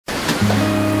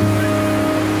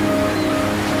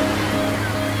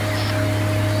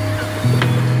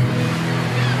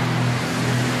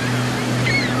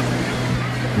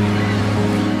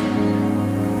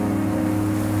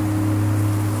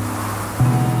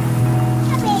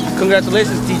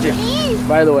Congratulations, TJ.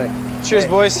 By the way. Cheers,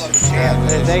 boys.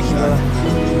 Hey, thank you, brother.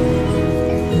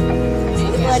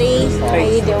 Hey, buddy. How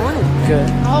you doing? Good.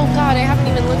 Oh, God, I haven't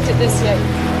even looked at this yet.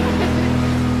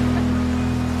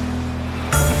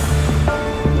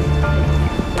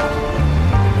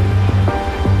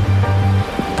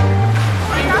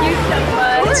 Thank you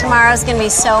so much. Tomorrow's gonna be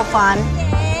so fun.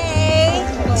 Hey,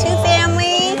 two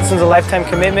family. This was a lifetime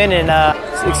commitment, and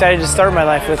excited to start my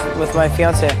life with my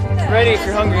fiance. Ready if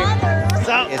you're hungry.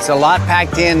 It's a lot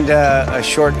packed into a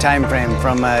short time frame,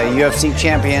 from a UFC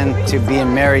champion to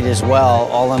being married as well,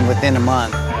 all in within a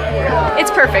month.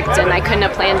 It's perfect, and I couldn't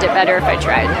have planned it better if I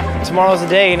tried. Tomorrow's the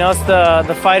day, you know, it's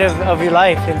the fight of your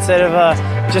life instead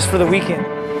of just for the weekend.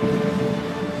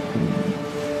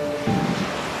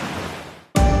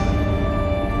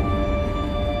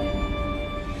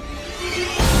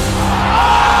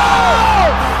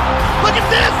 Look at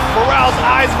this! Morale's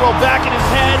eyes roll back in his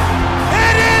head.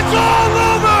 And it's all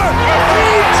over!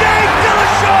 TJ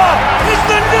Dillashaw is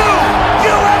the new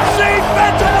UFC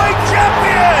Bantamweight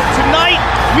champion! Tonight,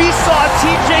 we saw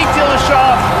TJ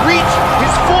Dillashaw reach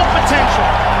his full potential.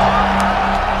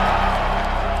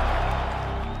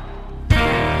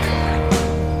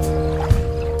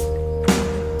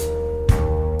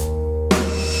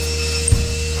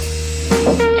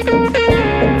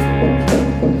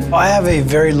 I have a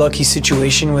very lucky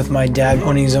situation with my dad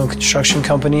owning his own construction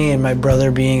company and my brother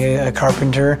being a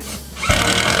carpenter.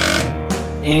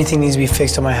 Anything needs to be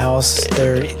fixed on my house,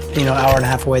 they're, you know, hour and a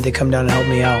half away, they come down and help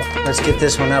me out. Let's get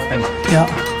this one up, and Yeah.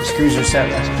 the screws are set.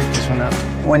 Let's pick this one up.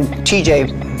 When TJ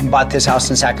bought this house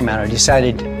in Sacramento, he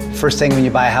decided first thing when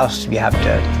you buy a house, you have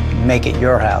to make it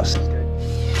your house.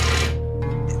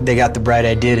 They got the bright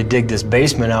idea to dig this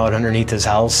basement out underneath his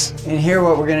house. And here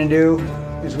what we're gonna do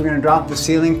is we're gonna drop the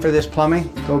ceiling for this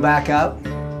plumbing, go back up,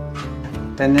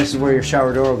 then this is where your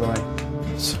shower door will go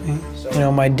in. Sweet. You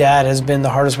know, my dad has been the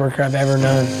hardest worker I've ever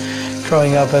known.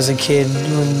 Growing up as a kid,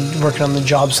 working on the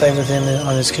job site with him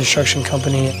on his construction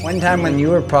company. One time when you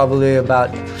were probably about,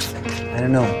 I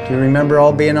don't know, do you remember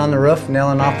all being on the roof,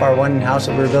 nailing off our one house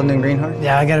that we were building in Greenhorn?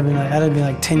 Yeah, I gotta be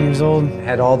like 10 years old.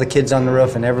 Had all the kids on the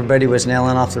roof and everybody was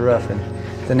nailing off the roof, and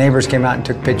the neighbors came out and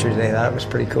took pictures. They thought it was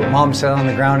pretty cool. Mom sat on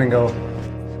the ground and go,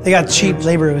 They got cheap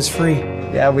labor, it was free.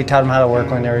 yeah, we taught them how to work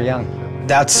when they were young.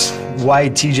 That's why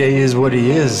TJ is what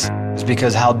he is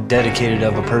because how dedicated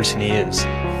of a person he is.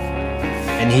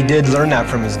 And he did learn that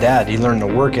from his dad. He learned the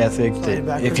work ethic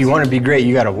that if you want to be great,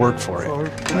 you got to work for it.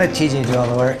 Let TJ do all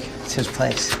the work. It's his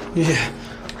place. Yeah.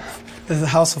 The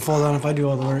house will fall down if I do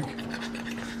all the work.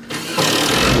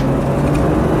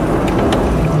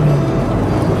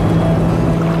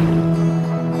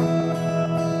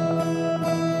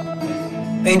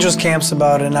 Angels Camp's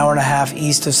about an hour and a half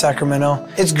east of Sacramento.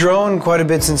 It's grown quite a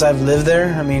bit since I've lived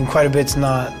there. I mean, quite a bit's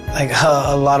not like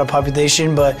a lot of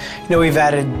population, but you know, we've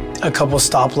added a couple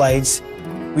stoplights.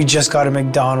 We just got a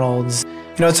McDonald's.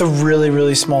 You know, it's a really,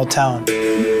 really small town.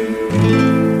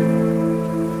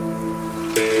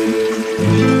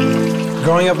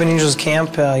 Growing up in Angels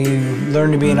Camp, you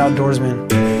learn to be an outdoorsman.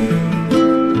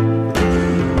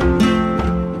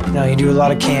 You know, you do a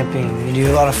lot of camping, you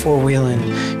do a lot of four-wheeling,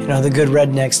 you know, the good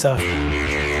redneck stuff.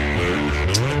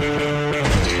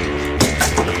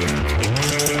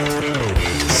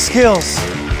 Skills.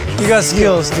 You got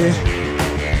skills, dude.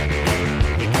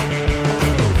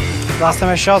 Last time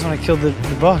I shot was when I killed the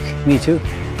buck. Me too.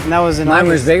 And that was in Mine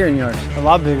was August. bigger than yours. A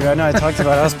lot bigger. I know, I talked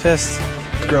about it. I was pissed.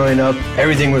 Growing up,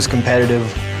 everything was competitive.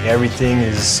 Everything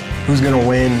is who's going to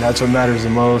win. That's what matters the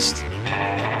most.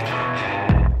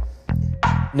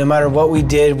 No matter what we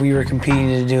did, we were competing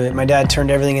to do it. My dad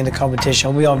turned everything into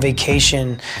competition. We'll be on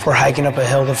vacation. We're hiking up a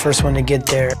hill, the first one to get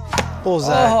there.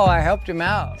 Bullseye. Oh, I helped him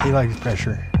out. He likes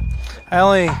pressure. I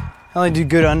only do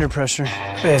good under pressure.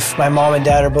 If my mom and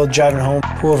dad are both driving home,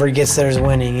 whoever gets there is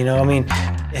winning, you know? I mean,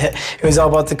 it was all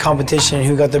about the competition and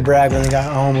who got the brag when they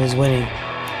got home was winning.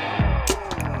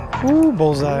 Ooh,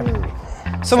 bullseye.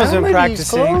 Someone's been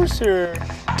practicing. Closer.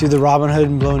 Do the Robin Hood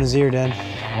and blow in his ear, Dad.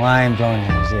 Well, I ain't blowing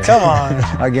in his ear. Come on.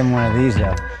 I'll give him one of these,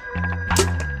 though.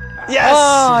 Yes!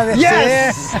 Oh,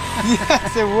 yes!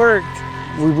 Yes, it worked.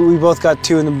 We both got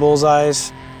 2 in the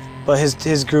bullseyes, but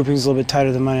his grouping's a little bit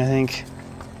tighter than mine, I think.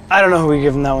 I don't know who we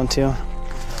give him that one to.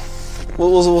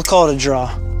 We'll call it a draw.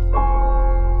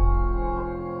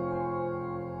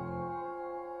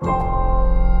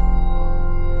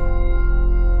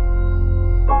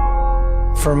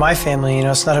 For my family, you know,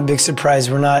 it's not a big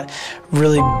surprise. We're not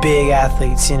really big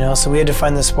athletes, you know, so we had to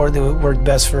find the sport that would work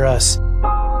best for us.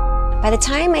 By the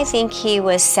time I think he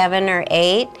was 7 or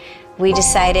 8, we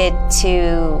decided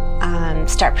to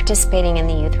start participating in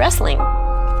the youth wrestling.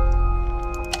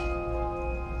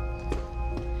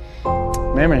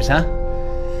 Memories, huh?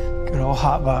 Good old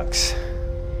hot box.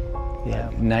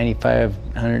 Yeah, 95,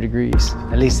 100 degrees,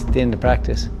 at least at the end of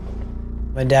practice.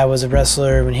 My dad was a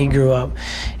wrestler when he grew up,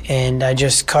 and I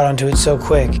just caught onto it so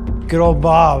quick. Good old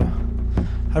Bob.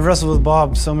 I've wrestled with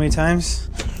Bob so many times.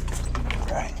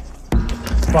 Right.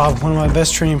 Bob, one of my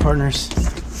best training partners.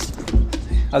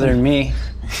 Other than me.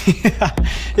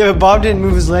 Yeah, but Bob didn't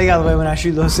move his leg out of the way when I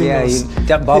shoot those singles.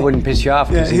 Yeah, Bob wouldn't piss you off.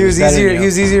 Yeah, he was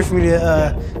easier for me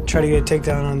to try to get a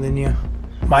takedown on than you.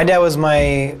 My dad was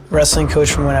my wrestling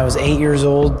coach from when I was 8 years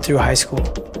old through high school.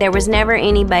 There was never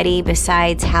anybody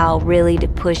besides Hal really to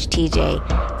push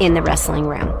TJ in the wrestling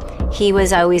room. He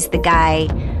was always the guy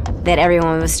that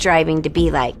everyone was striving to be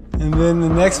like. And then the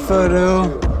next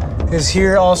photo is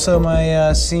here, also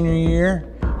my senior year,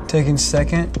 taking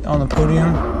second on the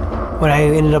podium. When I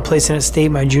ended up placing at state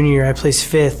my junior year, I placed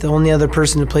 5th. The only other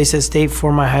person to place at state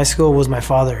for my high school was my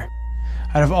father.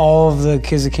 Out of all of the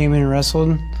kids that came in and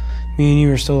wrestled, me and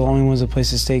you are still the only ones that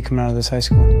placed at state coming out of this high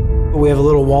school. We have a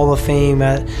little wall of fame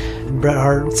at Bret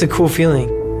Hart. It's a cool feeling.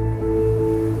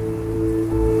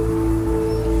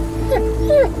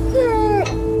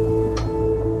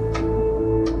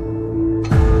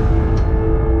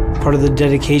 Part of the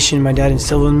dedication my dad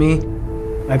instilled in me,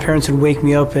 my parents would wake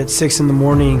me up at 6 in the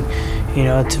morning, you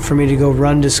know, for me to go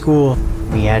run to school.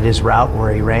 He had his route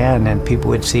where he ran, and people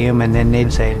would see him, and then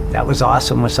they'd say, "That was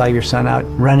awesome. I saw your son out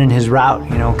running his route,"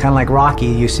 you know, kind of like Rocky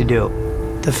used to do.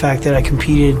 The fact that I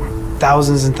competed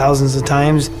thousands and thousands of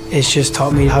times, it's just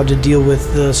taught me how to deal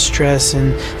with the stress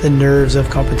and the nerves of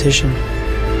competition.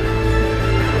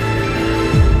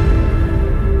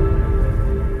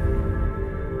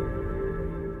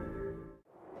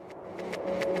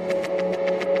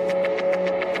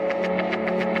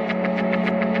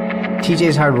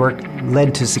 TJ's hard work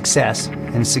led to success,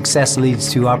 and success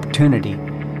leads to opportunity.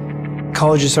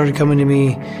 Colleges started coming to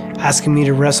me, asking me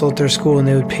to wrestle at their school, and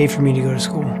they would pay for me to go to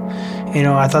school. You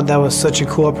know, I thought that was such a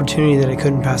cool opportunity that I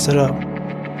couldn't pass it up.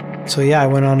 So yeah, I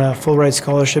went on a full ride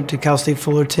scholarship to Cal State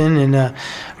Fullerton and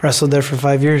wrestled there for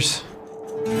 5 years.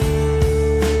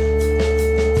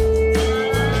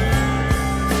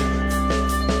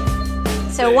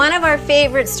 So one of our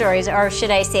favorite stories, or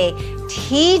should I say,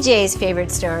 TJ's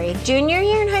favorite story, junior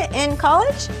year in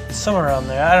college? Somewhere around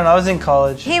there. I don't know. I was in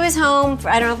college. He was home for,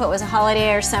 I don't know if it was a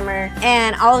holiday or summer,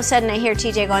 and all of a sudden I hear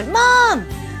TJ going, "Mom!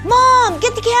 Mom,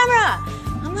 get the camera!"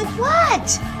 I'm like,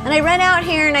 "What?" And I run out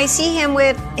here and I see him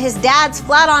with his dad's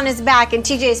flat on his back and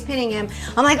TJ's pinning him.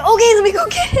 I'm like, "Okay, let me go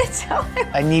get it." So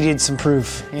I needed some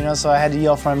proof, you know, so I had to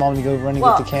yell for my mom to go run and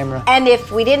get the camera. And if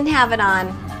we didn't have it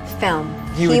on film,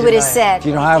 he would have said, "If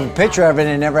you don't have a picture of it,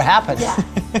 it never happened." Yeah.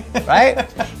 Right?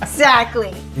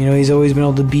 Exactly. You know, he's always been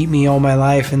able to beat me all my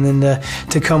life, and then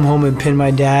to come home and pin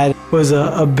my dad was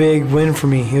a big win for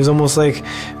me. It was almost like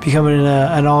becoming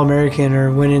an All-American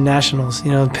or winning nationals,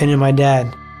 you know, pinning my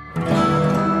dad.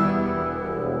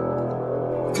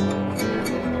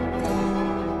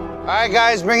 All right,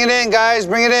 guys, bring it in, guys,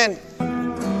 bring it in.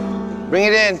 Bring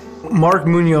it in. Mark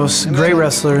Munoz, great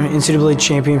wrestler, NCAA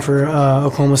champion for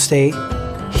Oklahoma State.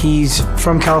 He's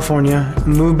from California,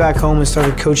 moved back home and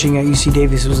started coaching at UC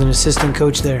Davis, was an assistant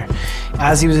coach there.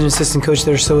 As he was an assistant coach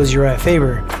there, so was Uriah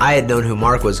Faber. I had known who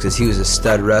Mark was because he was a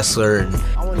stud wrestler,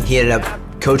 and he ended up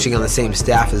coaching on the same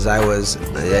staff as I was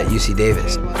at UC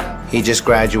Davis. He just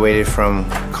graduated from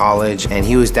college, and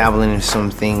he was dabbling in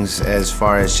some things as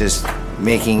far as just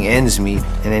making ends meet,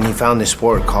 and then he found this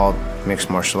sport called mixed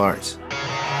martial arts.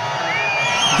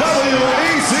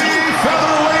 WEC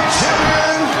featherweight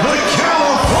champion, the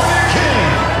California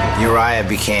King. Uriah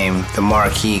became the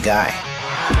marquee guy.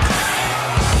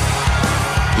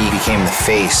 He became the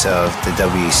face of the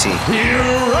WEC.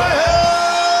 Uriah!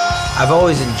 I've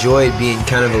always enjoyed being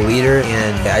kind of a leader,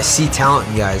 and I see talent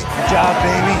in guys. Good job,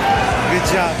 baby. Good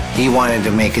job. He wanted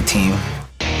to make a team,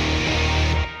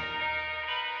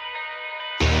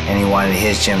 and he wanted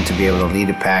his gym to be able to lead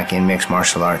a pack in mixed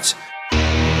martial arts.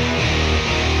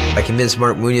 I convinced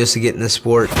Mark Munoz to get in the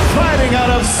sport. Fighting out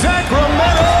of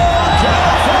Sacramento,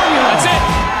 California. That's it.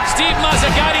 Steve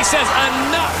Mazzagatti says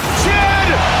enough. Chad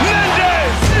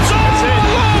Mendez. It's all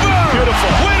over.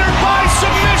 Beautiful. Winner by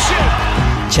submission.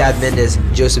 Chad Mendez,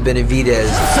 Joseph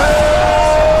Benavidez.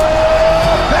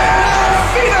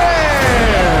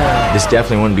 This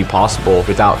definitely wouldn't be possible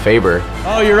without Faber.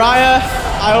 Oh, Uriah,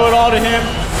 I owe it all to him.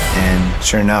 And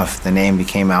sure enough, the name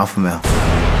became Alpha Male.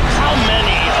 How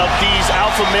many of these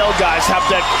alpha male guys have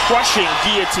that crushing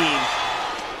guillotine?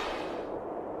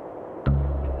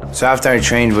 So after I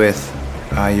trained with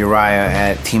Uriah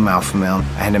at Team Alpha Male,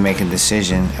 I had to make a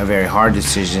decision, a very hard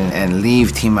decision, and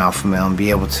leave Team Alpha Male and be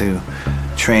able to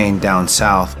train down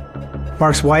south.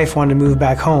 Mark's wife wanted to move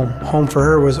back home. Home for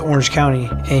her was Orange County,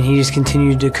 and he just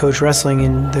continued to coach wrestling,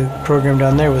 and the program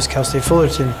down there was Cal State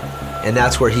Fullerton. And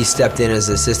that's where he stepped in as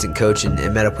assistant coach and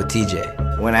met up with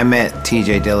TJ. When I met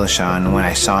TJ Dillashaw and when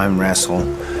I saw him wrestle,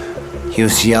 he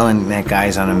was yelling at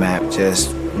guys on the mat,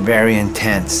 just very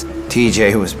intense.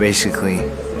 TJ was basically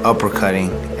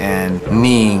uppercutting and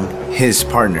kneeing his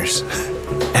partners.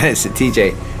 And I said,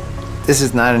 TJ, this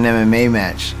is not an MMA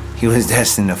match. He was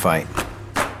destined to fight.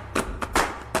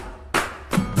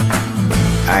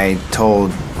 I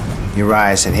told Uriah,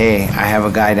 I said, hey, I have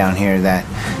a guy down here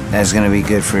that's gonna be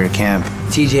good for your camp.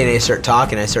 TJ and I start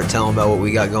talking, I start telling him about what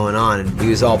we got going on, and he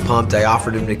was all pumped. I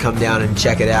offered him to come down and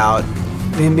check it out.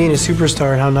 Him being a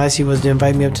superstar and how nice he was to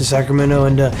invite me up to Sacramento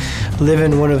and to live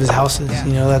in one of his houses,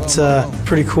 you know, that's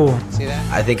pretty cool. See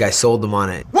that? I think I sold him on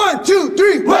it. 1, 2,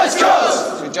 3, West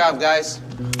Coast! Good job, guys.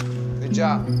 Good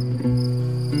job.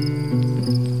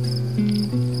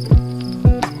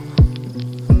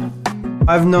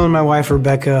 I've known my wife,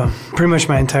 Rebecca, pretty much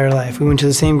my entire life. We went to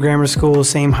the same grammar school,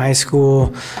 same high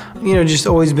school, you know, just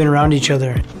always been around each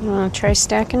other. You want to try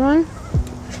stacking one?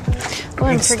 Oh,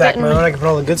 I can stack my own, I can put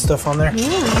all the good stuff on there.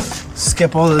 Yeah.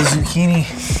 Skip all the zucchini.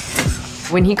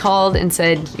 When he called and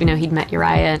said, you know, he'd met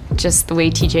Uriah, just the way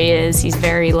TJ is, he's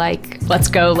very like, let's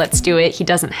go, let's do it. He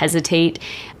doesn't hesitate.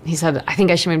 He said, I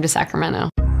think I should move to Sacramento.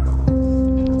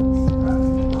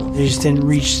 I just didn't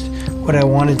reach what I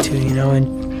wanted to, you know.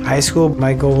 In high school,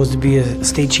 my goal was to be a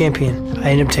state champion.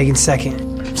 I ended up taking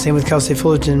second. Same with Cal State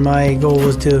Fullerton. My goal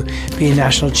was to be a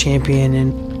national champion,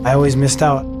 and I always missed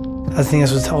out. I think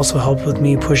that's what also helped with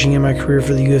me pushing in my career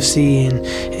for the UFC and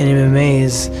MMA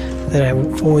is that I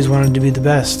always wanted to be the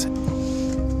best.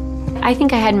 I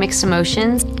think I had mixed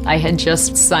emotions. I had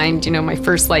just signed, you know, my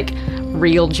first like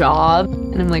real job.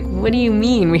 And I'm like, what do you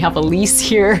mean we have a lease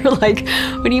here? Like,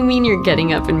 what do you mean you're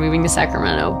getting up and moving to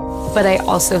Sacramento? But I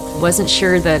also wasn't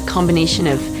sure the combination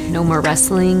of no more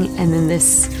wrestling and then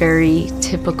this very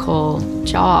typical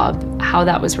job, how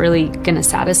that was really gonna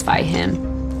satisfy him.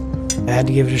 I had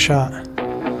to give it a shot.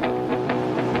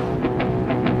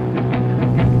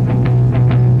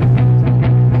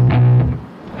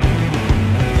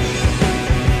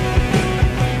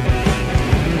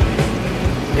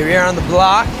 Here we are on the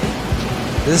block.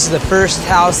 This is the first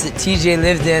house that TJ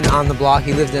lived in on the block.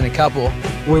 He lived in a couple.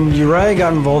 When Uriah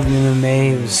got involved in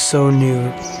MMA, it was so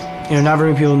new. You know, not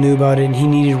very many people knew about it, and he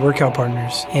needed workout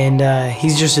partners. And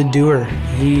he's just a doer.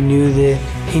 He knew that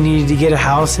he needed to get a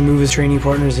house and move his training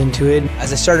partners into it.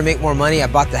 As I started to make more money, I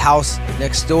bought the house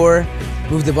next door,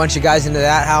 moved a bunch of guys into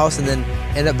that house, and then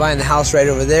ended up buying the house right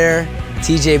over there.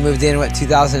 TJ moved in, what,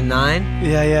 2009?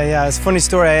 Yeah. It's a funny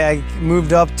story. I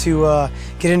moved up to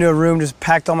get into a room, just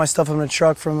packed all my stuff in a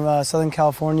truck from Southern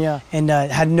California, and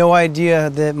had no idea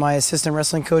that my assistant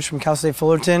wrestling coach from Cal State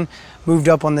Fullerton moved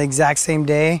up on the exact same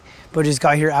day, but just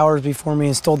got here hours before me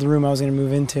and stole the room I was going to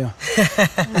move into.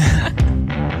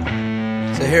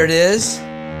 So here it is,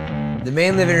 the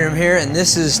main living room here, and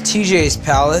this is TJ's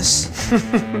palace.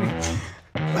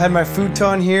 I had my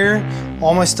futon here,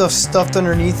 all my stuff stuffed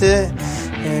underneath it,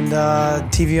 and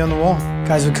TV on the wall.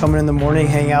 Guys would come in the morning,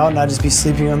 hang out, and I'd just be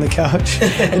sleeping on the couch.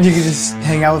 And you could just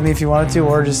hang out with me if you wanted to,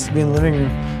 or just be in the living room.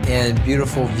 And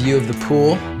beautiful view of the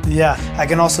pool. Yeah, I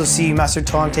can also see Master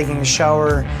Tom taking a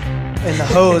shower in the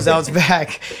hose out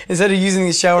back. Instead of using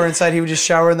the shower inside, he would just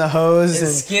shower in the hose.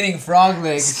 And skinning frog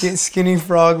legs. Skinning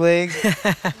frog legs.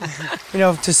 You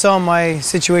know, to some, my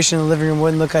situation in the living room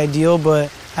wouldn't look ideal,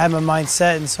 but I had my mind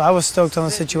set, and so I was stoked on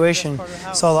the situation.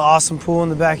 Saw the awesome pool in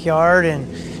the backyard,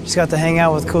 and just got to hang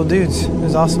out with cool dudes. It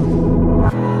was awesome.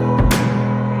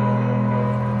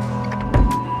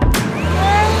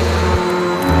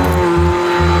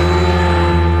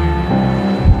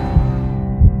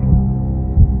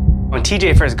 When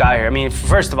TJ first got here, I mean,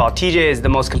 first of all, TJ is the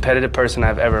most competitive person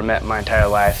I've ever met in my entire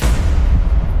life.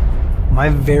 My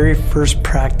very first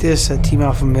practice at Team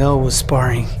Alpha Male was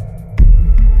sparring.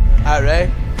 All right.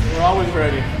 We're always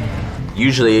ready.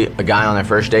 Usually, a guy on their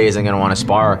first day isn't going to want to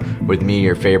spar with me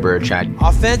or Faber or Chad.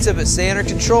 Offensive, but stay under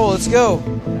control. Let's go.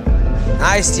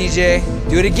 Nice, TJ.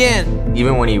 Do it again.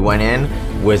 Even when he went in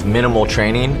with minimal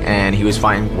training and he was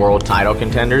fighting world title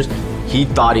contenders, he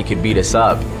thought he could beat us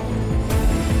up.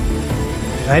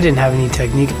 I didn't have any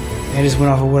technique. I just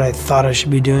went off of what I thought I should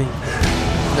be doing.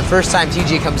 The first time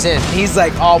TJ comes in, he's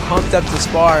like all pumped up to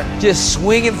spar, just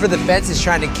swinging for the fences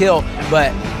trying to kill,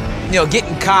 but you know,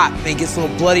 getting caught. He gets a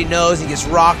little bloody nose, he gets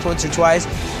rocked once or twice,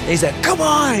 and he's like, come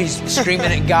on! He's screaming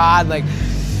at God like,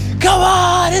 come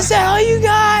on, is that all you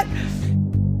got?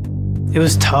 It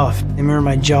was tough. I remember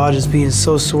my jaw just being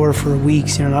so sore for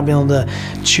weeks, you know, not being able to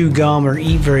chew gum or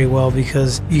eat very well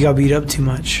because you got beat up too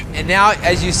much. And now,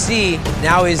 as you see,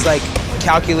 now he's like a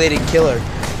calculated killer.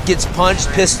 Gets punched,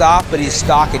 pissed off, but he's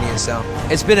stalking you, so.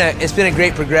 It's been a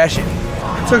great progression.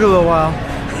 It took a little while.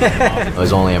 It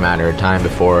was only a matter of time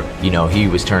before, you know, he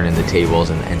was turning the tables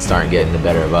and starting getting the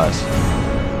better of us.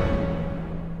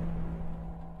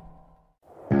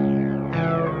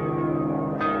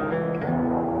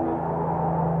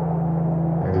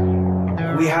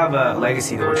 We have a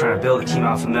legacy that we're trying to build at Team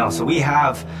Alpha Male. So we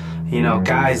have, you know,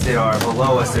 guys that are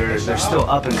below us, they're still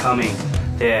up and coming,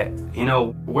 that, you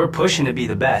know, we're pushing to be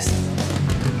the best.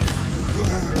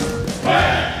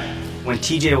 When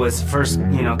TJ was first,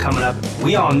 you know, coming up,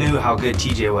 we all knew how good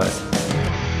TJ was.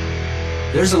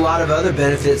 There's a lot of other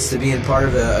benefits to being part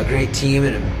of a great team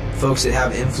and folks that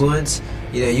have influence.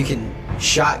 You know, you can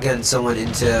shotgun someone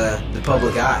into the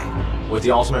public eye. With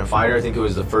the Ultimate Fighter, I think it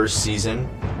was the first season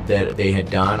that they had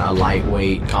done a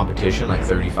lightweight competition, like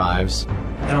 35s.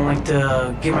 I don't like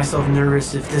to get myself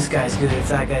nervous if this guy's good, if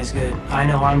that guy's good. I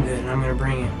know I'm good and I'm gonna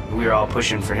bring it. We were all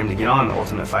pushing for him to get on the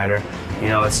Ultimate Fighter. You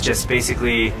know, it's just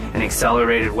basically an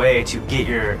accelerated way to get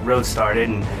your road started,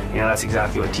 and, you know, that's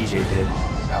exactly what TJ did.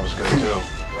 That was good, too.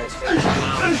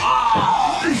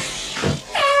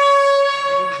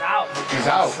 He's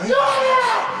out.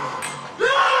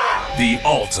 The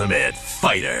Ultimate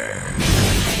Fighter.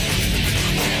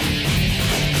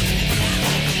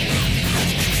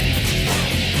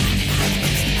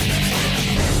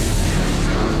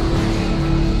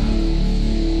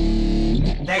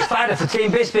 Next fighter for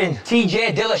Team Bisping,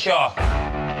 TJ Dillashaw.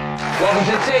 Welcome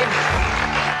to the team.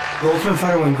 The Ultimate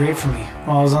Fighter went great for me.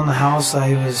 While I was on the house,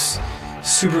 I was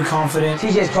super confident.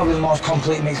 TJ's probably the most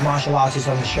complete mixed martial artist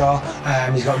on the show.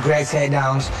 He's got great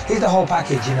takedowns. He's the whole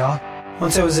package, you know.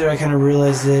 Once I was there, I kind of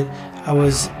realized that I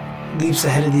was leaps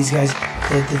ahead of these guys.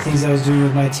 That the things I was doing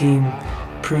with my team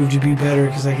proved to be better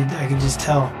because I could just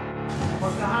tell.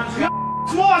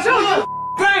 Come on,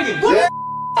 banging! Look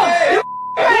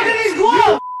at these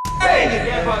gloves!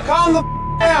 Calm the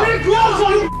down! Big gloves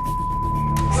on you!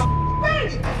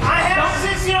 I have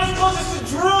 6 years closest to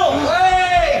drill!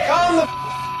 Hey, calm the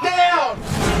down!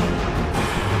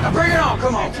 Now bring it on,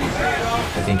 come on!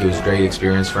 I think it was a great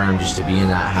experience for him just to be in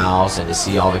that house and to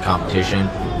see all the competition.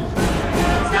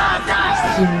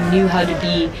 He knew how to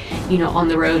be, you know, on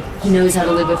the road. He knows how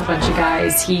to live with a bunch of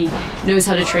guys. He knows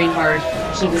how to train hard.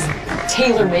 He was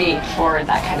tailor-made for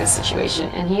that kind of situation,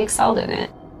 and he excelled in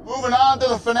it. Moving on to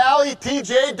the finale,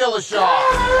 TJ Dillashaw.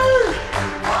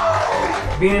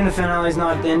 Being in the finale is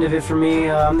not the end of it for me.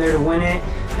 I'm there to win it,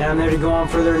 and I'm there to go on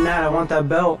further than that. I want that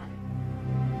belt.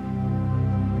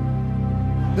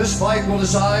 This fight will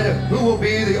decide who will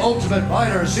be the Ultimate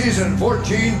Fighter Season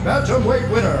 14 Bantamweight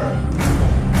winner.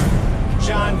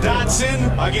 John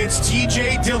Dodson against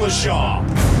TJ Dillashaw.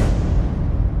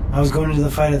 I was going into the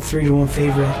fight at 3-1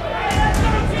 favorite.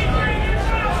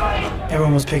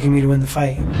 Everyone was picking me to win the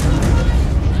fight.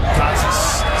 Dodson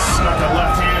snuck a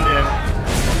left hand in.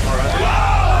 All right.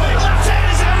 Whoa! Left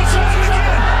hand is out. He's off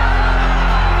again.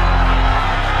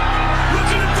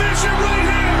 Look at the vision right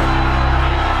here.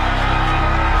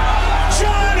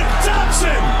 John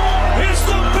Dodson is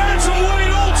the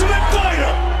Bantamweight Ultimate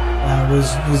Fighter. I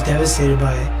was devastated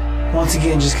by it. Once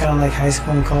again, just kind of like high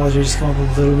school and college, I just come up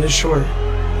a little bit short.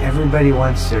 Everybody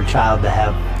wants their child to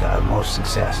have the most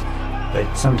success, but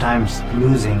sometimes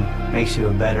losing makes you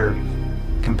a better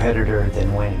competitor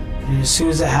than winning. And as soon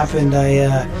as that happened,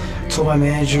 I told my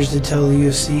managers to tell the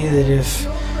UFC that if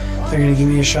they're going to give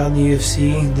me a shot in the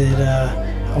UFC, that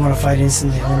I want to fight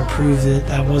instantly. I want to prove that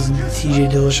I wasn't the TJ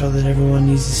Dillashaw that everyone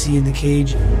needs to see in the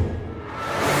cage.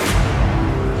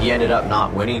 He ended up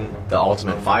not winning the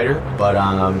Ultimate Fighter, but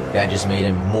that just made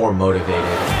him more motivated.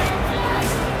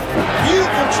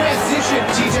 Beautiful transition.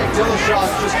 TJ Dillashaw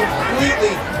is just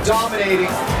completely dominating.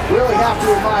 Really have to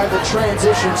admire the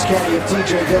transitions, Kenny, of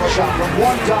TJ Dillashaw from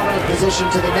one dominant position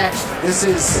to the next. This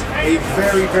is a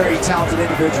very, very talented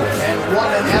individual. And what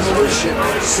an evolution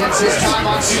since his time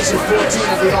on season 14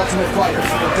 of The Ultimate Fighter.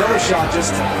 Dillashaw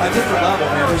just a different level,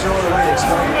 man. There's no other way to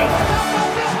explain it.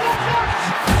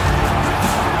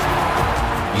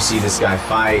 You see this guy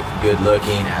fight,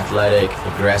 good-looking, athletic,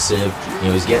 aggressive. You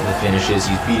know, he's getting the finishes.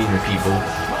 He's beating the people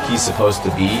he's supposed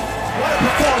to beat. What a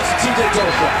performance of TJ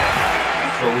Dillashaw.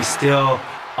 But we still,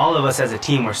 all of us as a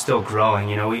team, we're still growing.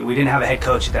 You know, we didn't have a head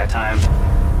coach at that time.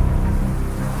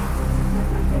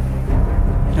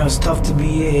 You know, it's tough to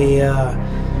be a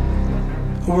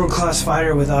world-class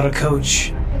fighter without a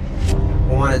coach.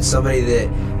 I wanted somebody that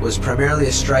was primarily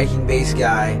a striking-based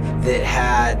guy that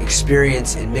had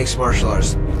experience in mixed martial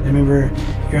arts. I remember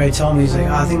your guy telling me, he's like,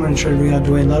 I think I'm going to try to bring out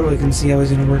Dwayne Ludwig and see how he's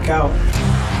going to work out.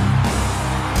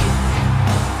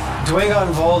 Dwayne got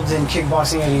involved in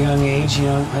kickboxing at a young age, you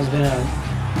know, has been an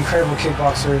incredible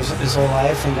kickboxer his whole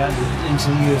life and got into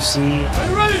the UFC. Are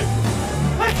you ready?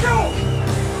 Let's go!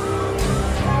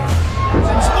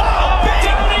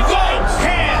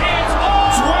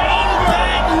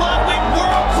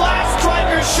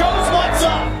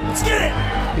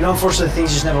 You know, unfortunately,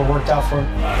 things just never worked out for him.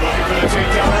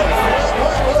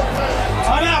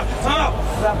 Time out! Time out!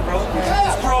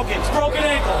 It's broken. It's broken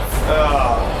ankle.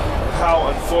 How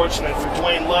unfortunate for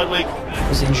Dwayne Ludwig. He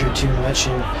was injured too much,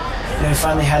 and you know, he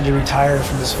finally had to retire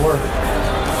from the sport.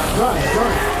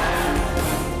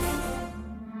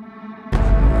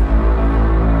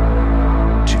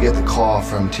 To get the call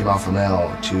from Team Alpha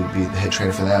Male to be the head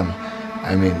trainer for them,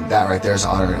 I mean, that right there is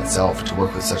an honor in itself to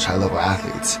work with such high-level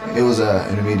athletes. It was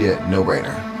an immediate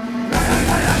no-brainer.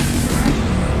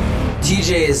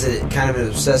 TJ is kind of an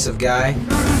obsessive guy.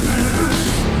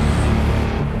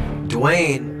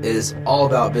 Dwayne is all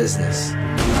about business.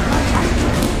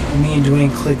 Me and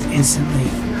Dwayne clicked instantly.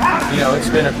 You know, it's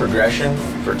been a progression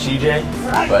for TJ,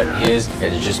 but his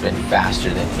has just been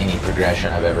faster than any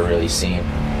progression I've ever really seen.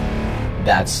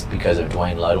 That's because of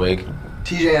Dwayne Ludwig.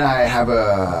 TJ and I have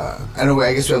I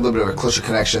guess we have a little bit of a closer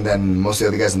connection than most of the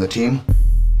other guys on the team.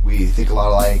 We think a lot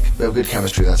alike. We have good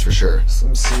chemistry, that's for sure. So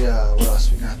let me see what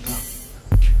else we got though.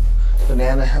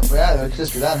 Banana hemp, yeah, it could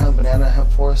just be that, huh? Banana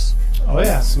hemp forest. Oh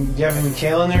yeah, do you have any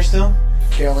kale in there still?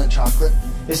 Kale and chocolate.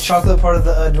 Is chocolate part of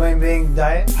the Dwayne Bing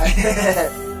diet?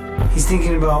 He's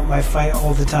thinking about my fight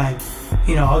all the time.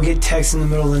 You know, I'll get texts in the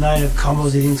middle of the night of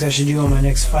combos he thinks I should do on my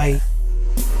next fight.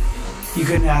 You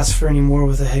couldn't ask for any more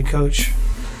with a head coach.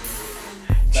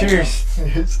 Cheers.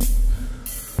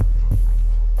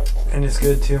 And it's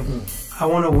good too. I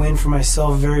want to win for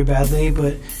myself very badly,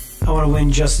 but I want to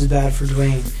win just as bad for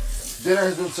Dwayne. Dinner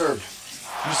has been served.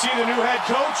 You see the new head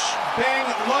coach, Bang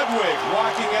Ludwig,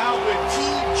 walking out with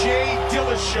T.J.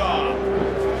 Dillashaw.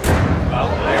 Well,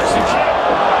 there's the jab.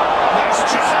 Nice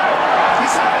jab.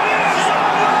 He's on it.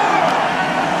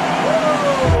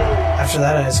 After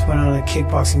that, I just went on a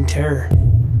kickboxing tear.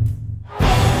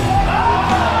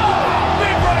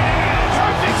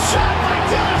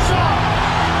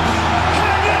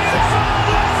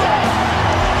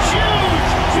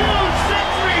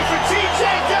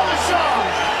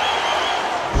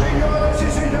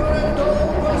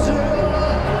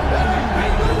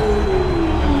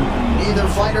 Neither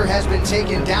fighter has been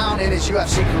taken down in his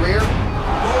UFC career.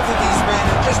 Both of these men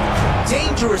are just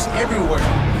dangerous everywhere.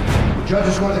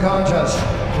 Judges score the contest.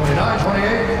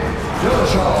 29-28,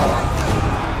 Dillashaw.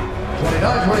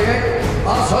 29-28,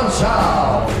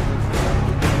 Assunção.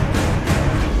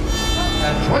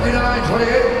 And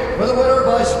 29-28 for the winner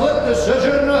by split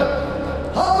decision,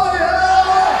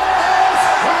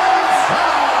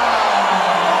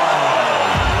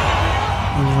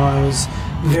 I was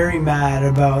very mad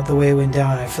about the way it went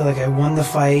down. I feel like I won the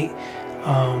fight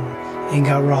and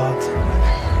got robbed.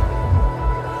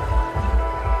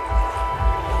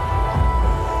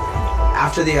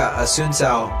 After the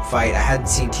Assunção fight, I hadn't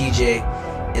seen TJ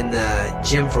in the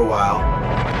gym for a while.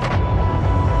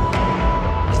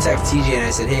 I texted TJ and I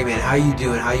said, hey man, how you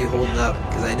doing? How you holding up?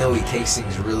 Because I know he takes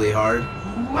things really hard.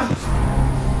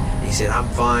 And he said, I'm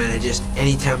fine.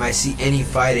 Anytime I see any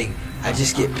fighting, I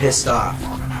just get pissed off.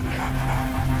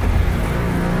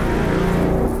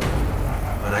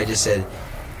 And I just said,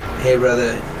 hey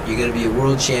brother, you're gonna be a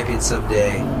world champion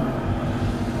someday.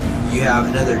 You have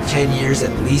another 10 years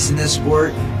at least in this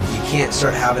sport. You can't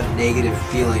start having a negative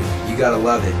feeling. You gotta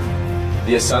love it.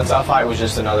 The Assunção fight was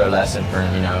just another lesson for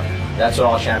him, you know. That's what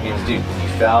all champions do. You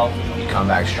fell, you come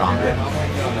back stronger.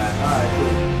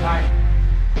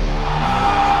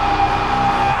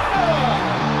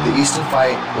 The Easton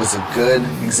fight was a good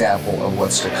example of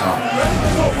what's to come.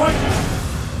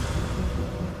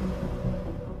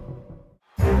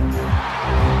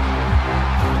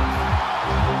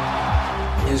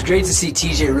 It was great to see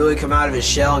TJ really come out of his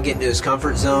shell and get into his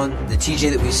comfort zone. The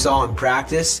TJ that we saw in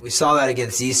practice, we saw that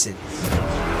against Easton.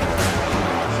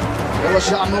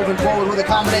 Dillashaw moving forward with a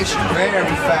combination. Very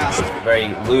fast.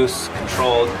 Very loose,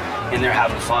 controlled, and they're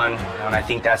having fun, and I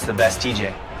think that's the best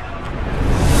TJ.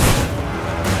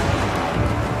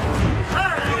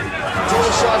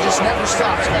 Dillashaw just never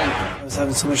stops, man. I was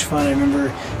having so much fun. I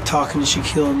remember talking to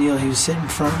Shaquille O'Neal. He was sitting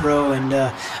front row, and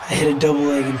I hit a double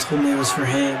leg and told me it was for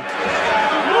him.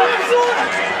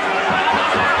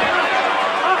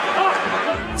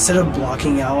 Instead of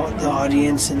blocking out the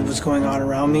audience and what's going on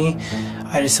around me,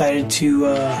 I decided to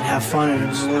have fun and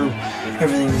absorb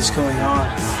everything that's going on.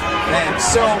 Man,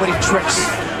 so many tricks.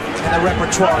 in the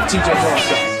repertoire of TJ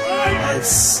Dillashaw.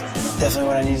 It's definitely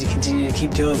what I need to continue to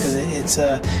keep doing because it's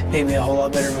made me a whole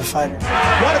lot better of a fighter.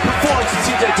 What a performance from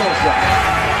TJ Dillashaw.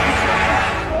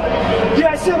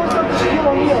 Yeah, I said what's up to Shaquille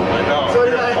O'Neal. I know. So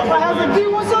did I. I was like,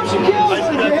 dude, what's up, Shaquille?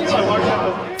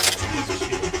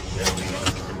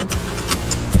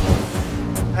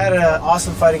 I had an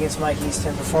awesome fight against Mike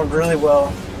Easton, performed really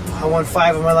well. I won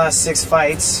 5 of my last 6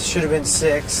 fights, should have been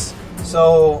 6.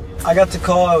 So I got the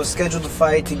call, I was scheduled to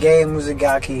fight Tige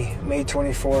Muzagaki, May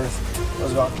 24th. I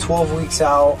was about 12 weeks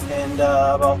out, and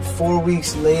about 4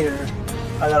 weeks later,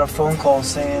 I got a phone call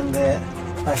saying that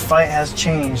my fight has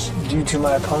changed due to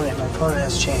my opponent. My opponent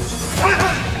has changed.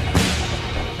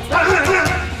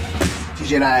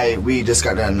 TJ and I, we just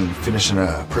got done finishing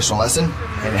a personal lesson,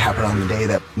 and it happened on the day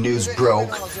that news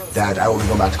broke that I will be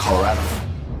going back to Colorado.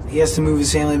 He has to move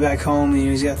his family back home. You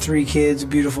know, he's got 3 kids, a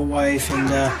beautiful wife, and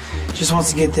just wants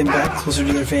to get them back closer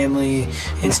to their family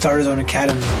and start his own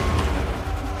academy.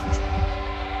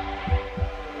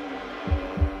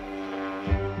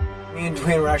 Me and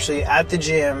Dwayne were actually at the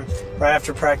gym right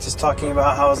after practice talking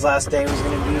about how his last day was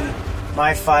going to be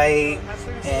my fight,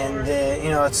 and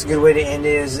you know, it's a good way to end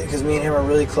it because me and him are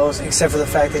really close, except for the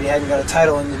fact that he hadn't got a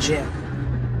title in the gym.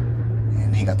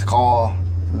 And he got the call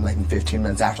like 15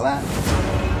 minutes after that.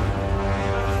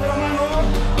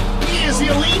 He is the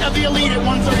elite of the elite at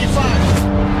 135.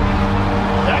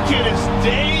 That kid is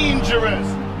dangerous.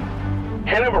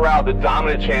 Renan Barão, the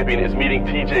dominant champion, is meeting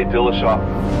TJ Dillashaw,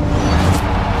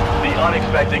 the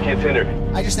unexpected contender.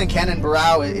 I just think Renan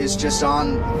Barão is just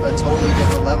on a totally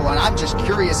different level, and I'm just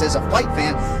curious as a fight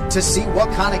fan to see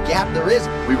what kind of gap there is.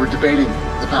 We were debating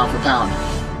the pound for pound,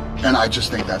 and I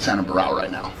just think that's Renan Barão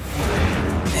right now.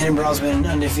 Renan Barão's been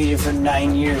undefeated for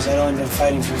 9 years. I'd only been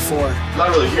fighting for 4. Not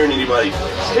really hearing anybody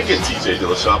picking TJ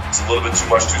Dillashaw. It's a little bit too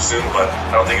much too soon, but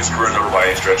I don't think his career's over by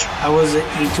any stretch. I was an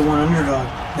 8-1 underdog.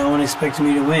 No one expected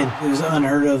me to win. It was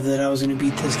unheard of that I was going to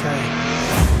beat this guy.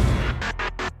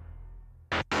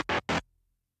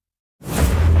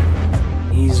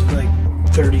 He's like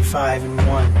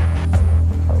 35-1.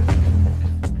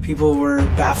 People were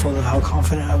baffled of how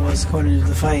confident I was going into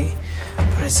the fight.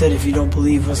 But I said, if you don't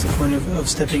believe, what's the point of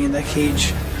stepping in that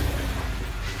cage?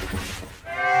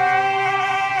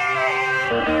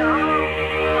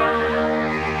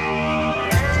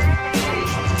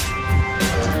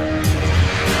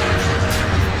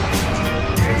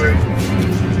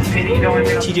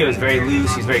 TJ was very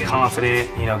loose, he's very confident,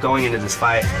 you know, going into this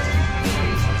fight.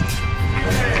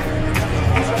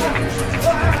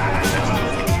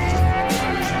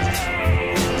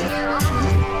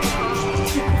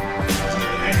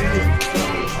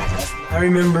 I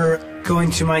remember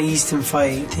going to my Easton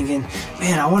fight thinking,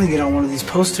 man, I want to get on one of these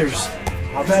posters.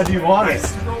 How bad do you want it?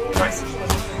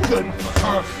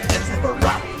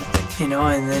 You know,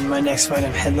 and then my next fight,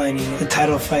 I'm headlining the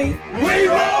title fight. We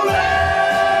roll it!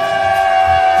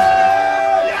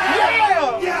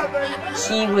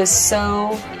 He was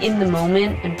so in the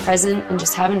moment and present and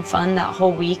just having fun that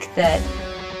whole week that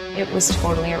it was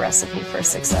totally a recipe for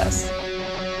success.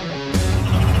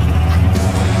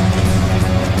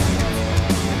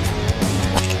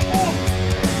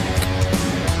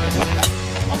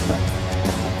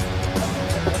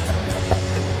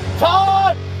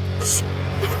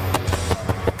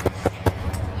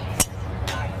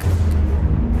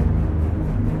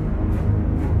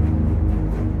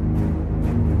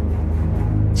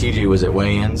 TJ was at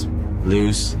weigh-ins,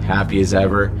 loose, happy as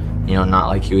ever. You know, not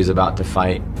like he was about to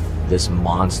fight this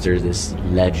monster, this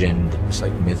legend, this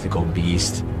like mythical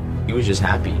beast. He was just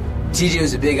happy. TJ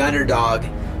was a big underdog,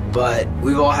 but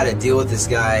we've all had to deal with this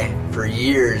guy for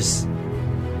years.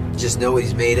 Just know what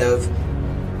he's made of.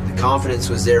 The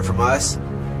confidence was there from us.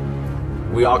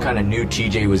 We all kind of knew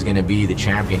TJ was going to be the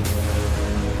champion.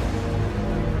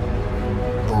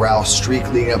 Barão's streak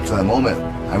leading up to that moment,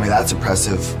 I mean, that's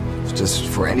impressive just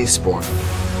for any sport.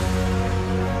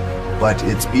 But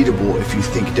it's beatable if you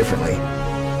think differently,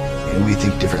 and we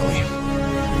think differently.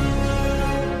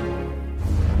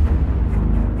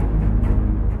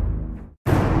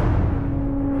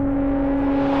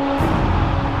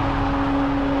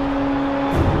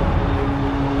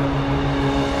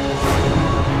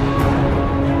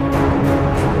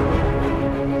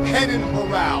 Renan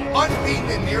Barão, unbeaten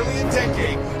in nearly a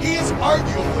decade, he is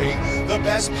arguably the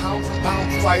best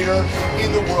pound-for-pound fighter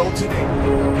in the world today.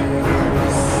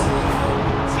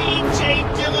 TJ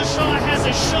Dillashaw has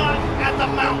a shot at the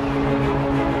mountain.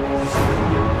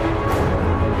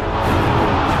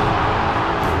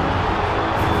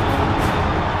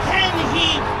 Can he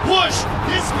push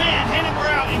this man, Renan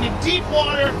Barão, into deep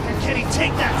water, and can he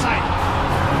take that title?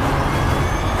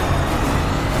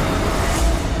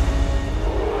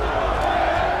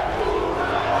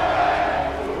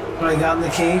 When I got in the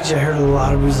cage, I heard a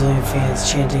lot of Brazilian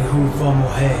fans chanting, "Hu vamos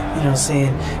morrer," you know,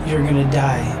 saying, "You're gonna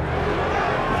die."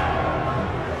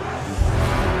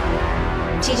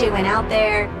 TJ went out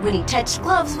there. When he touched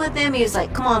gloves with him, he was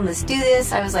like, "Come on, let's do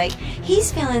this." I was like,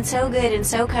 he's feeling so good and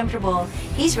so comfortable.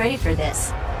 He's ready for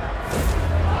this.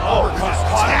 Oh,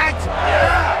 contact!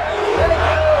 Yeah!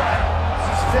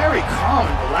 He's very calm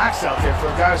and relaxed out there for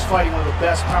a guy who's fighting one of the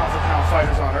best pound-for-pound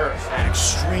fighters on earth. And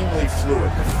extremely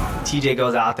fluid. TJ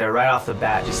goes out there right off the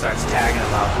bat, just starts tagging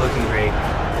him up, looking great.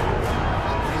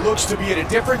 He looks to be at a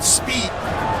different speed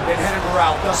than Renan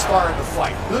Barão thus far in the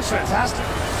fight. He looks fantastic.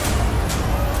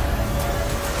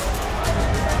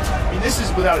 I mean, this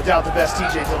is without a doubt the best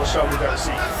TJ Dillashaw we've ever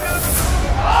seen.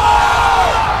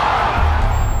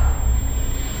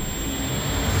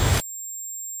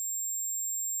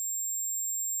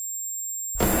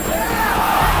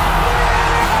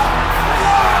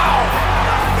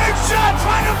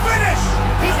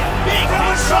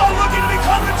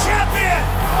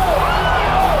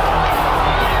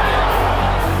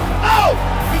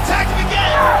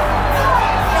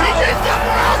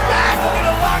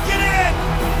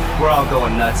 We're all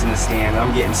going nuts in the stand.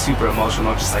 I'm getting super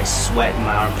emotional, just like sweating.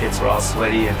 My armpits were all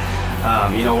sweaty, and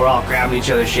you know, we're all grabbing each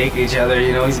other, shaking each other.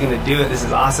 You know, he's gonna do it. This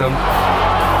is awesome. Look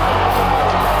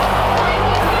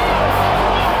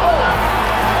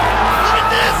at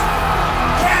this!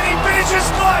 Can he finish his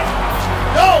fight?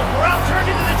 No, we're out turned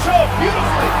into the choke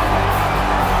beautifully.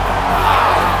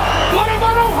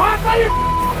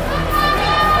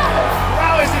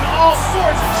 Barão is in all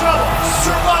sorts of trouble.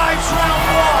 Survives round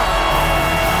one.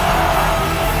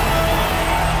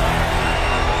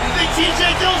 TJ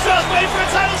Dillashaw's waiting for a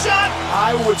title shot?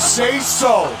 I would say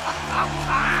so.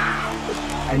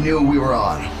 I knew we were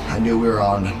on. I knew we were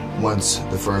on once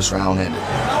the first round ended.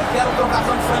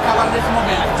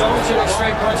 Don't take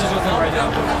straight punches with him right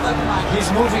now.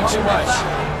 He's moving too much.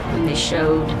 When they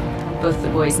showed both the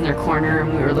boys in their corner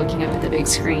and we were looking up at the big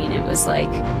screen, it was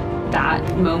like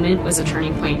that moment was a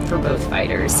turning point for both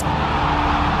fighters.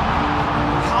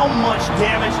 How much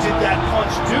damage did that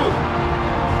punch do?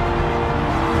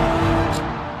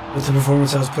 With the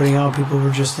performance I was putting out, people were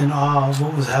just in awe of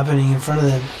what was happening in front of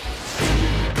them.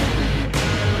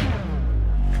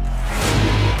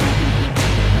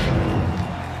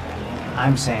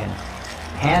 I'm saying,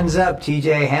 hands up,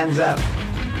 TJ, hands up.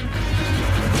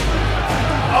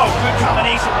 Oh, good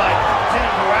combination by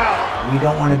Renan Barão. We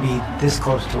don't want to be this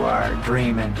close to our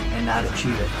dream and not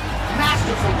achieve it.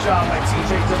 Masterful job by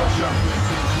TJ Dillashaw.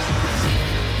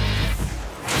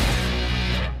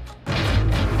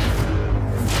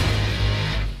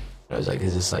 I was like,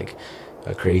 is this like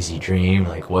a crazy dream?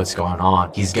 Like, what's going on?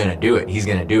 He's gonna do it. He's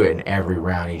gonna do it. And every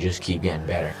round, he just keep getting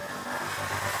better.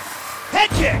 Head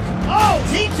kick! Oh,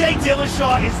 TJ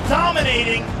Dillashaw is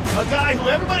dominating a guy who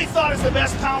everybody thought is the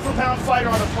best pound-for-pound fighter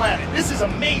on the planet. This is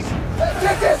amazing.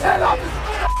 Get his head off his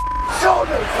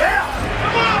shoulders! Yeah!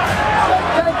 Come on!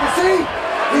 Take the seat!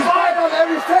 He's right on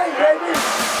every stage, baby!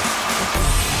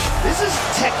 This is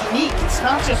technique. It's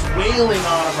not just wailing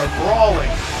on him or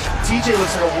brawling. TJ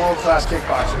looks like a world-class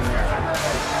kickboxer in there.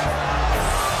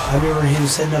 I remember him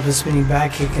setting up a spinning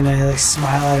back kick, and I like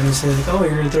smile at him and say like, "Oh,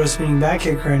 you're gonna throw a spinning back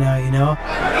kick right now, you know?"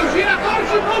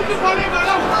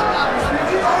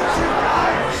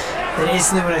 And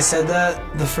instantly when I said that,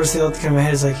 the first thing that came to my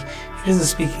head is like, he doesn't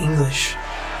speak English.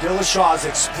 Dillashaw's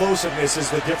explosiveness is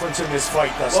the difference in this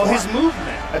fight thus far. Well, his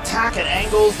movement, attack at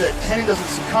angles that Renan doesn't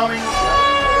see coming.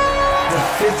 The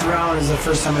fifth round is the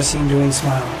first time I seen Dwayne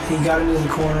smile. He got into the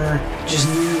corner, just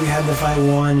knew we had the fight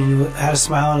won, and he had a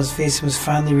smile on his face and was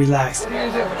finally relaxed.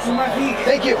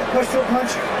 Thank you. Push to a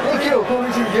punch. Thank you.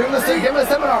 Give him a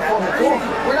seminar for me. Cool.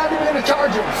 We're not even going to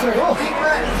charge him. Cool.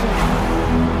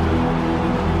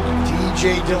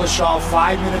 TJ Dillashaw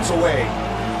 5 minutes away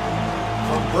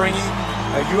from bringing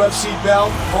a UFC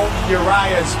belt home to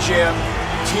Uriah's gym,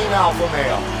 Team Alpha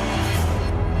Male.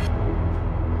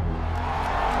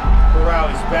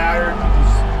 Barão is battered,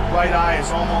 his right eye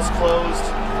is almost closed,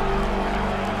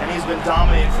 and he's been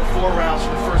dominated for 4 rounds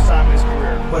for the first time in his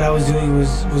career. What I was doing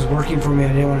was working for me. I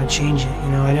didn't want to change it,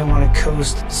 you know. I didn't want to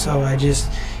coast, so I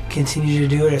just continued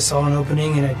to do it. I saw an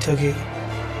opening and I took it.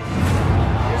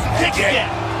 Kick again!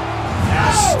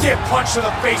 A stiff punch to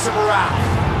the face of Barão.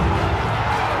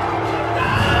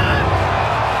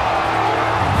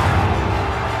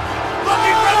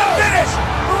 Looking for the finish!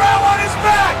 Barão on his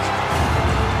back!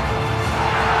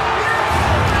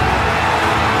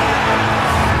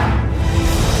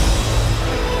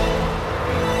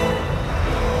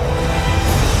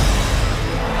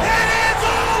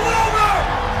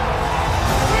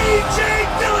 TJ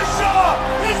Dillashaw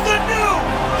is the new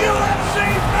UFC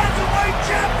Featherweight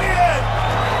Champion!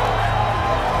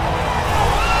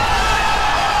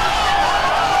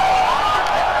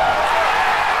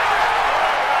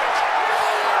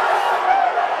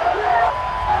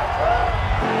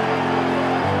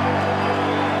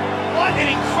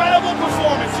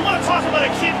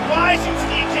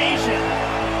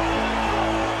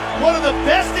 the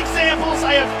best examples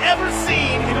I have ever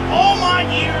seen in all my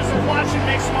years of watching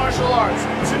mixed martial arts.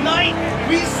 Tonight,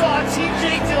 we saw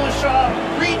TJ Dillashaw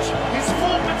reach his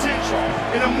full potential.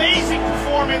 An amazing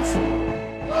performance.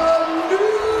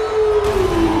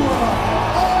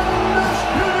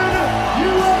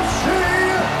 UFC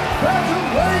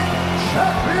Bantamweight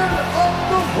Champion of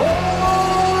the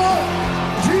World,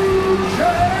 TJ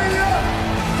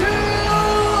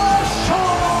Dillashaw!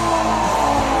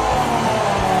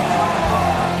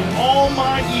 In all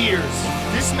my years,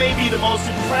 this may be the most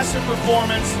impressive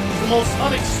performance, the most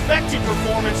unexpected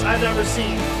performance I've ever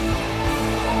seen.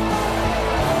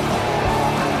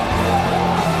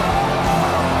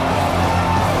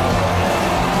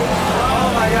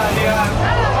 Oh my God, dude.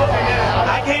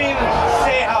 I can't even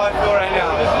say how I feel right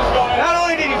now. Not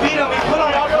only did he beat him, he put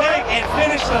on a clinic and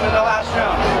finished him in the last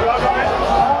round.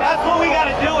 That's what we got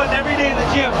to deal with every day in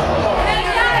the gym.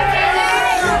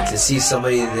 To see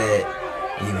somebody that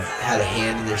you've had a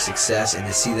hand in their success and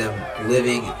to see them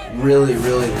really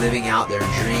living out their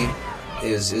dream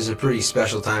is a pretty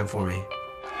special time for me.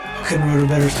 I couldn't write a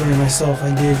better story myself. I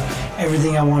did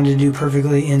everything I wanted to do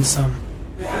perfectly and some.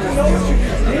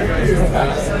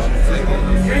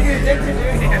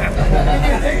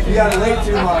 You got late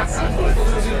too much.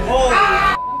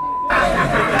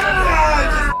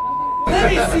 Let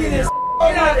me see this.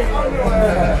 Get out of here.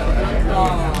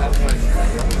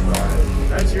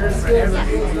 That's yours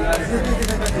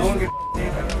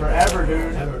forever,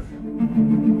 dude.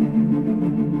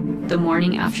 The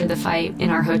morning after the fight in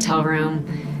our hotel room,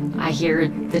 I hear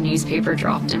the newspaper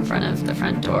dropped in front of the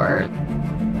front door.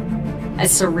 As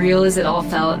surreal as it all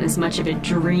felt and as much of a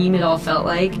dream it all felt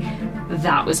like,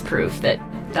 that was proof that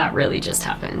that really just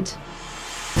happened.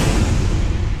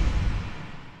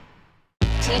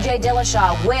 TJ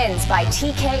Dillashaw wins by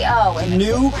TKO.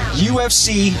 New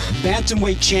UFC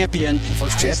Bantamweight champion.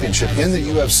 First championship in the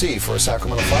UFC for a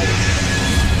Sacramento fighter.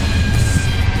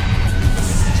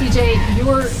 TJ,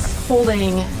 you're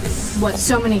holding what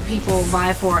so many people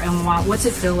vie for and want. What's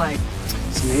it feel like?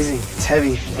 It's amazing. It's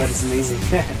heavy, but it's amazing.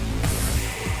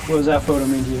 What does that photo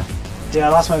mean to you? Dude, I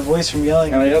lost my voice from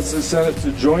yelling. And I asked the Senate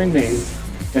to join me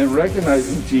in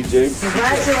recognizing TJ.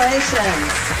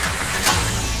 Congratulations.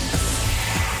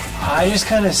 I just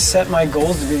kind of set my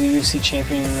goals to be the UFC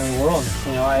champion in the world.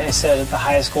 You know, I set it the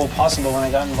highest goal possible when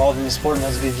I got involved in the sport, and that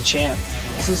was to be the champ.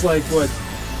 This is like, what,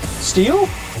 steel?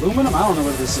 Aluminum? I don't know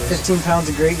what this is. 15 pounds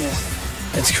of greatness.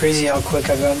 It's crazy how quick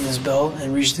I've gotten this belt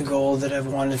and reached the goal that I've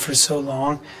wanted for so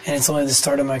long, and it's only the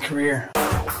start of my career. I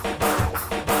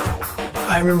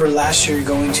remember last year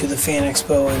going to the Fan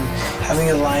Expo and having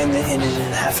a line that ended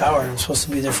in a half hour. I'm supposed to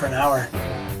be there for an hour.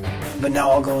 But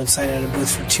now I'll go and sign at a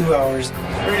booth for 2 hours.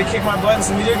 Ready to kick my butt in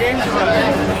some video games? He's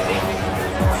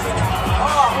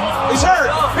hurt!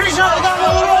 He's hurt! I got him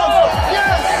on the rope!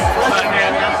 Yes!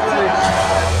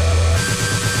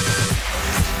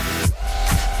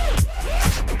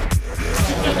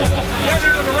 You're to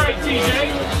the right, TJ.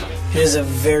 It is a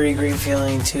very great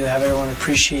feeling to have everyone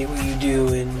appreciate what you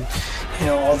do and, you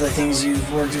know, all the things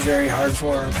you've worked very hard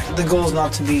for. The goal is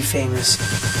not to be famous.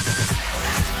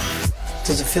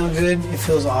 Does it feel good? It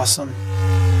feels awesome.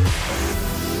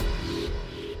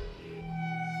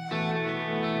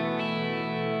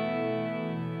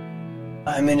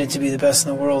 I'm in it to be the best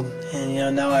in the world, and you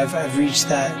know now I've reached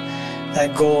that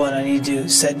goal, and I need to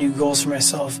set new goals for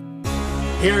myself.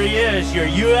 Here he is, your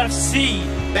UFC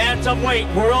Bantamweight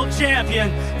World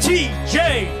Champion,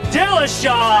 TJ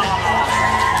Dillashaw.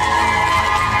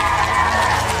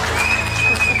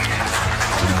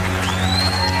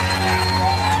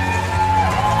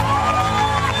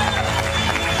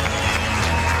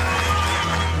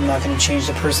 I'm not going to change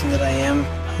the person that I am.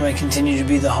 I'm going to continue to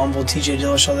be the humble TJ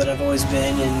Dillashaw that I've always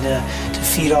been, and to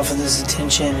feed off of this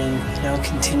attention and, you know,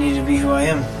 continue to be who I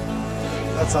am.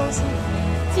 That's awesome.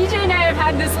 TJ and I have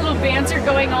had this little banter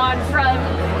going on from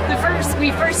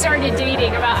we first started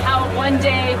dating about how one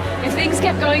day, if things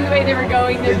kept going the way they were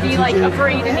going, there'd be like a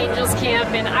parade in Angels Camp,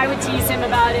 and I would tease him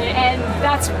about it, and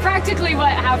that's practically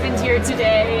what happened here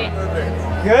today.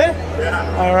 Good?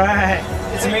 Yeah. All right.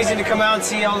 It's amazing to come out and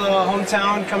see all the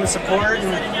hometown come and support,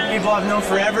 and people I've known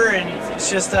forever, and it's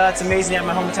just, it's amazing to have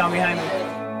my hometown behind me.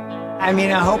 I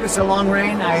mean, I hope it's a long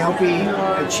reign. I hope he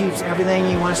achieves everything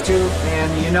he wants to,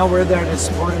 and you know we're there to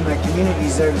support him. The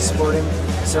community's there to support him,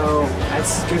 so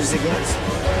that's as good as it gets.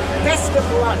 Best of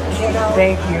luck, kiddo.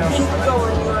 Thank you. Keep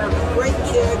going. You're a great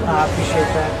kid. I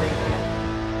appreciate that. Thank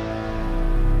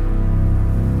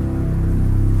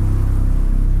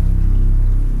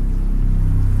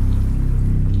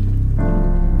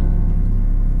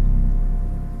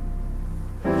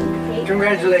you.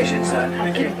 Congratulations, son.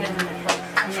 Thank you.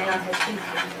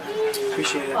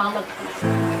 Appreciate it.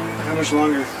 How much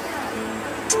longer?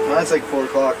 Well, that's like 4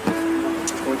 o'clock.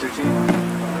 4:13.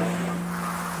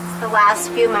 The last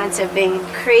few months have been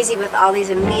crazy with all these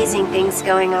amazing things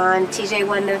going on. TJ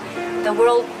won the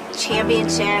World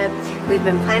Championship. We've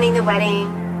been planning the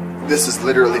wedding. This is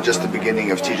literally just the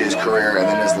beginning of TJ's career and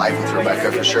then his life with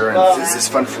Rebecca for sure. And this is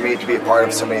fun for me to be a part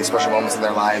of so many special moments in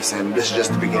their lives. And this is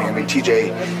just the beginning. I mean,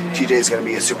 TJ is going to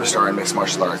be a superstar in mixed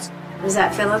martial arts. Does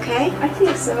that feel okay? I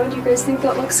think so. Do you guys think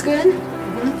that looks good?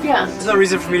 Yeah. There's no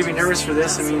reason for me to be nervous for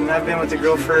this. I mean, I've been with the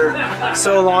girl for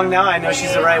so long now. I know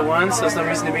she's the right one, so there's no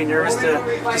reason to be nervous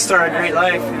to start a great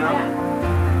life, you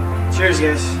know? Cheers,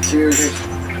 guys. Cheers.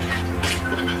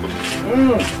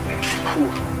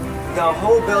 The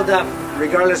whole build-up,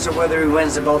 regardless of whether he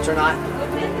wins the belt or not,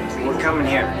 we're coming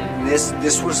here.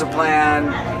 This was the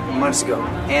plan months ago.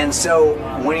 And so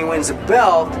when he wins the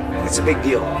belt, it's a big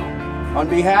deal. On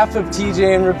behalf of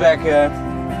TJ and Rebecca,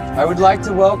 I would like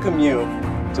to welcome you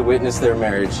to witness their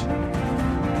marriage.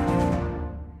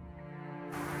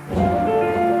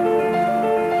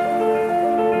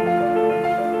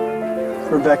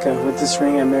 Rebecca, with this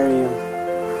ring I marry you.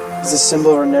 It's a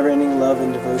symbol of our never-ending love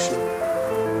and devotion.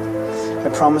 I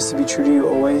promise to be true to you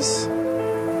always,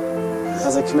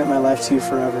 as I commit my life to you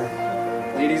forever.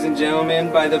 Ladies and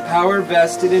gentlemen, by the power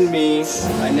vested in me,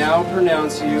 I now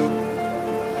pronounce you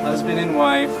husband and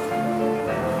wife.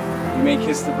 You may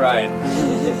kiss the bride.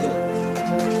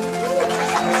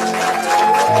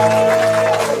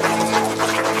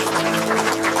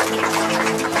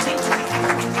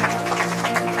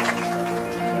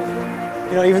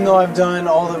 You know, even though I've done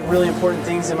all the really important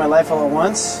things in my life all at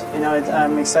once, you know,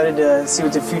 I'm excited to see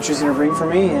what the future's going to bring for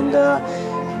me, and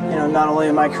you know, not only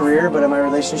in my career but in my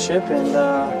relationship, and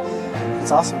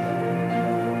it's awesome.